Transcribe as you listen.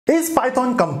Is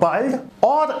Python compiled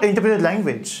or interpreted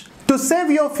language? To save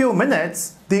you a few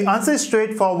minutes, the answer is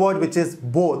straightforward, which is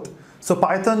both. So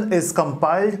Python is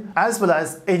compiled as well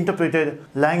as interpreted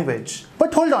language.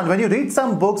 But hold on, when you read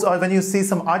some books or when you see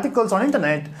some articles on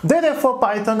internet, they refer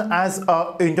Python as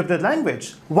an interpreted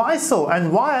language. Why so,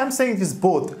 and why I'm saying it is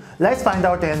both? Let's find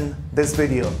out in this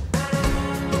video.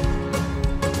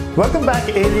 Welcome back,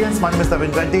 aliens. My name is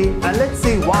Navin Reddy, and let's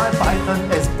see why Python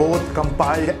is both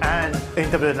compiled and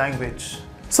interpreted language.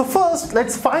 So first,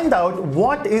 let's find out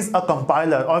what is a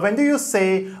compiler, or when do you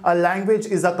say a language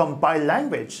is a compiled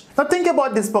language. Now think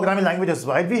about these programming languages,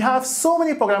 right? We have so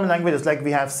many programming languages, like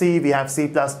we have C, we have C++,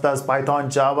 Python,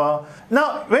 Java.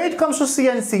 Now when it comes to C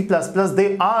and C++,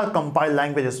 they are compiled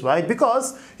languages, right?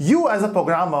 Because you as a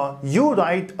programmer, you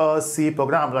write a C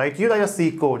program, right? You write a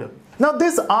C code. Now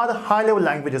these are high-level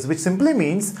languages, which simply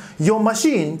means your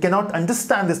machine cannot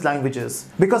understand these languages,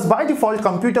 because by default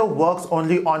computer works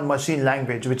only on machine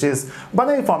language, which is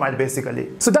binary format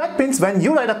basically. So that means when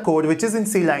you write a code which is in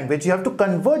C language, you have to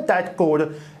convert that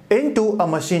code into a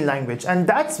machine language, and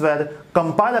that's where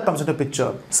compiler comes into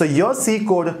picture. So your C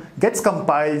code gets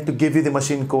compiled to give you the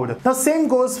machine code. Now same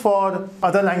goes for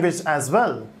other languages as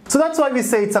well. So that's why we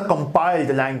say it's a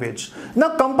compiled language.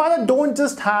 Now compiler don't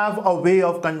just have a way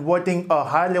of converting a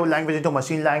higher level language into a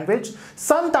machine language.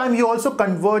 Sometimes you also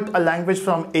convert a language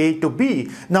from A to B.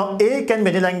 Now A can be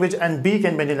any language and B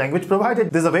can be any language,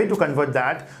 provided there's a way to convert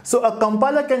that. So a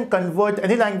compiler can convert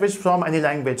any language from any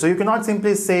language. So you cannot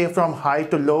simply say from high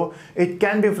to low. It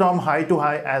can be from high to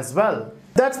high as well.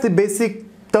 That's the basic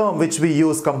term which we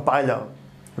use, compiler.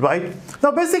 Right?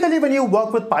 Now basically when you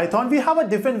work with Python, we have a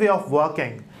different way of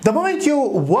working. The moment you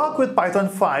work with Python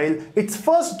file, it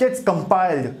first gets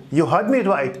compiled. You heard me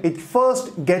right. It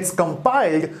first gets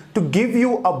compiled to give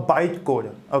you a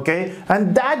bytecode, okay?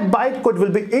 And that bytecode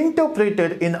will be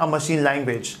interpreted in a machine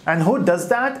language. And who does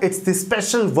that? It's the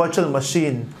special virtual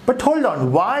machine. But hold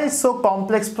on, why so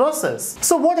complex process?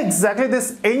 So what exactly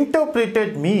this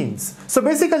interpreted means? So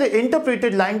basically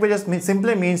interpreted languages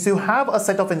simply means you have a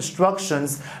set of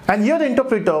instructions and your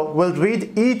interpreter will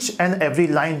read each and every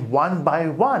line one by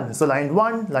one. So line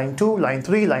 1, line 2, line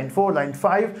 3, line 4, line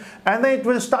 5, and then it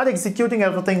will start executing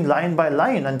everything line by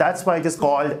line, and that's why it is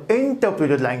called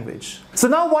interpreted language. So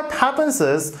now what happens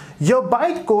is your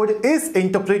bytecode is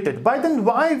interpreted, but then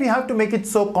why we have to make it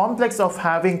so complex of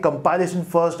having compilation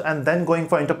first and then going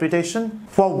for interpretation?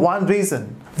 For one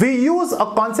reason. We use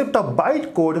a concept of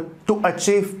bytecode to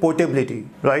achieve portability,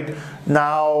 right?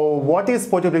 Now, what is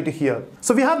portability here?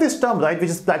 So we have this term, right, which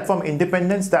is platform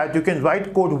independence, that you can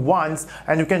write code once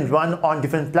and you can run on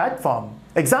different platforms.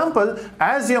 Example,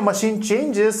 as your machine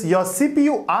changes, your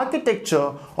CPU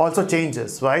architecture also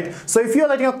changes, right? So if you're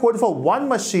writing a code for one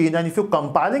machine and if you're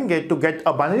compiling it to get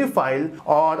a binary file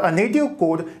or a native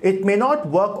code, it may not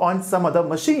work on some other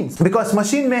machines because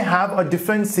machine may have a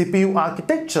different CPU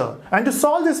architecture. And to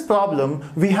solve this problem,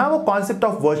 we have a concept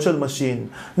of virtual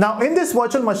machine. Now in this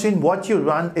virtual machine, what you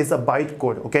run is a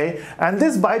bytecode, okay? And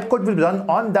this bytecode will run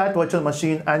on that virtual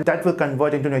machine and that will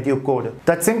convert into native code.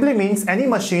 That simply means any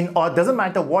machine, or doesn't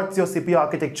matter what's your CPU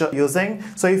architecture using.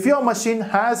 So if your machine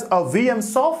has a VM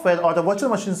software or the virtual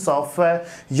machine software,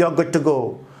 you're good to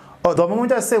go. The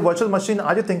moment I say virtual machine,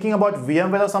 are you thinking about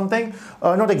VMware or something?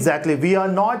 Not exactly. We are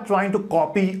not trying to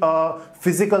copy a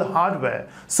physical hardware.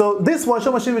 So this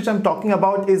virtual machine which I'm talking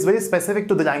about is very specific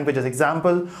to the languages.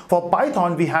 Example, for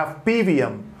Python we have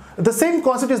PVM. The same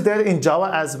concept is there in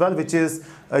Java as well, which is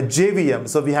JVM.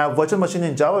 So we have virtual machine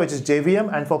in Java, which is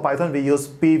JVM, and for Python we use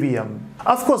PVM.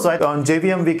 Of course, right, on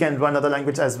JVM we can run other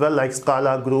languages as well, like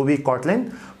Scala, Groovy,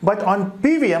 Kotlin, but on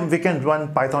PVM we can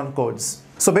run Python codes.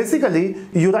 So basically,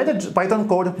 you write a Python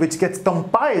code which gets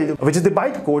compiled, which is the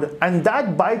bytecode, and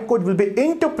that bytecode will be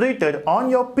interpreted on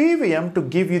your PVM to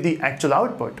give you the actual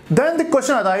output. Then the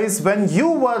question arises, when you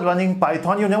were running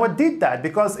Python, you never did that,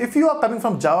 because if you are coming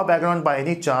from Java background by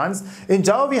any chance, in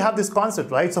Java we have this concept,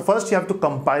 right? So first you have to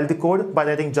compile the code by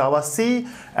writing Java C,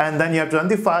 and then you have to run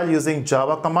the file using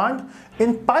Java command.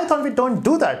 In Python, we don't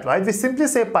do that, right? We simply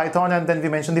say Python and then we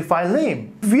mention the file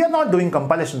name. We are not doing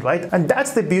compilation, right? And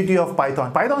that's the beauty of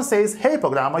Python. Python says, hey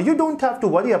programmer, you don't have to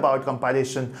worry about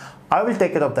compilation. I will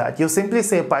take care of that. You simply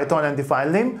say Python and the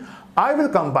file name. I will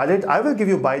compile it, I will give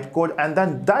you bytecode, and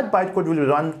then that bytecode will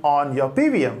run on your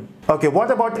PVM. Okay,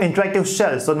 what about interactive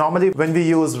shell? So normally when we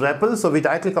use REPL, so we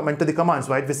directly come into the commands,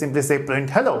 right? We simply say print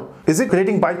hello. Is it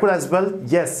creating bytecode as well?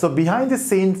 Yes. So behind the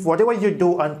scene, whatever you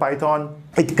do on Python,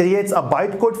 it creates a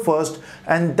bytecode first,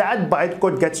 and that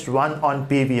bytecode gets run on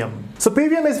PVM. So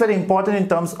PVM is very important in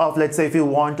terms of, let's say, if you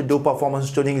want to do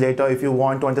performance tuning later, if you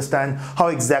want to understand how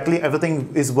exactly everything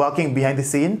is working behind the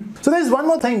scene. So there's one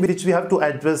more thing which we have to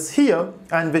address here,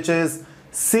 and which is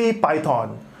C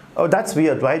Python. Oh, that's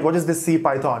weird, right? What is this C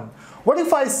Python? What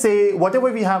if I say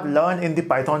whatever we have learned in the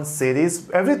Python series,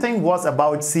 everything was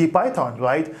about C Python,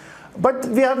 right? But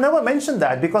we have never mentioned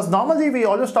that, because normally we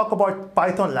always talk about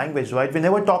Python language, right? We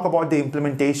never talk about the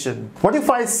implementation. What if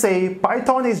I say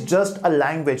Python is just a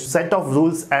language, set of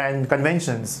rules and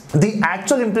conventions? The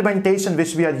actual implementation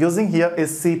which we are using here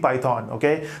is C Python,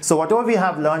 okay? So whatever we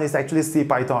have learned is actually C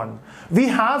Python. We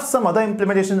have some other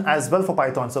implementation as well for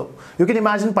Python. So you can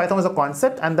imagine Python as a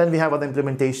concept, and then we have other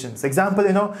implementations. Example,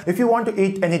 if you want to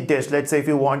eat any dish, let's say if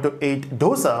you want to eat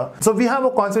dosa, so we have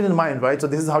a concept in mind, right? So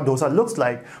this is how dosa looks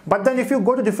like. But then if you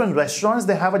go to different restaurants,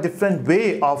 they have a different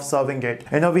way of serving it.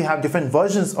 We have different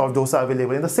versions of dosa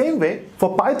available. In the same way,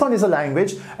 for Python is a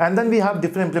language, and then we have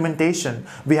different implementation.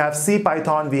 We have C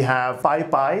Python, we have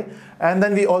PyPy, and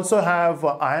then we also have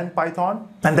IronPython,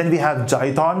 and then we have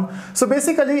Jython. So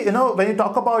basically, when you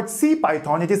talk about C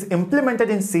Python, it is implemented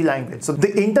in C language. So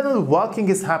the internal working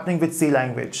is happening with C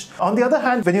language. On the other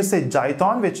hand, when you say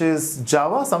Jython, which is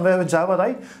Java, somewhere with Java,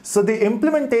 right? So the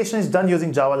implementation is done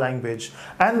using Java language.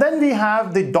 And then we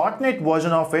have the .NET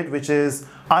version of it, which is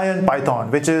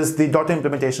IronPython, which is the .NET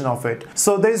implementation of it.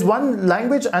 So there is one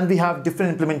language and we have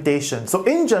different implementation. So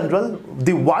in general,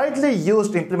 the widely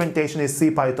used implementation is C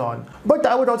Python. But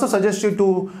I would also suggest you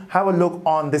to have a look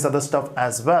on this other stuff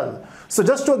as well. So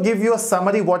just to give you a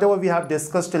summary, whatever we have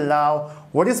discussed till now,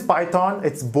 what is Python?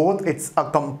 It's both. It's a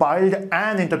compiled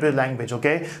and interpreted language,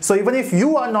 okay? So even if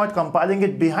you are not compiling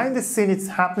it, behind the scene it's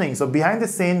happening. So behind the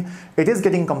scene, it is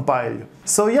getting compiled.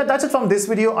 So yeah, that's it from this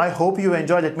video. I hope you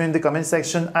enjoyed. Let me know in the comment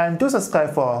section, and do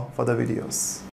subscribe for further videos.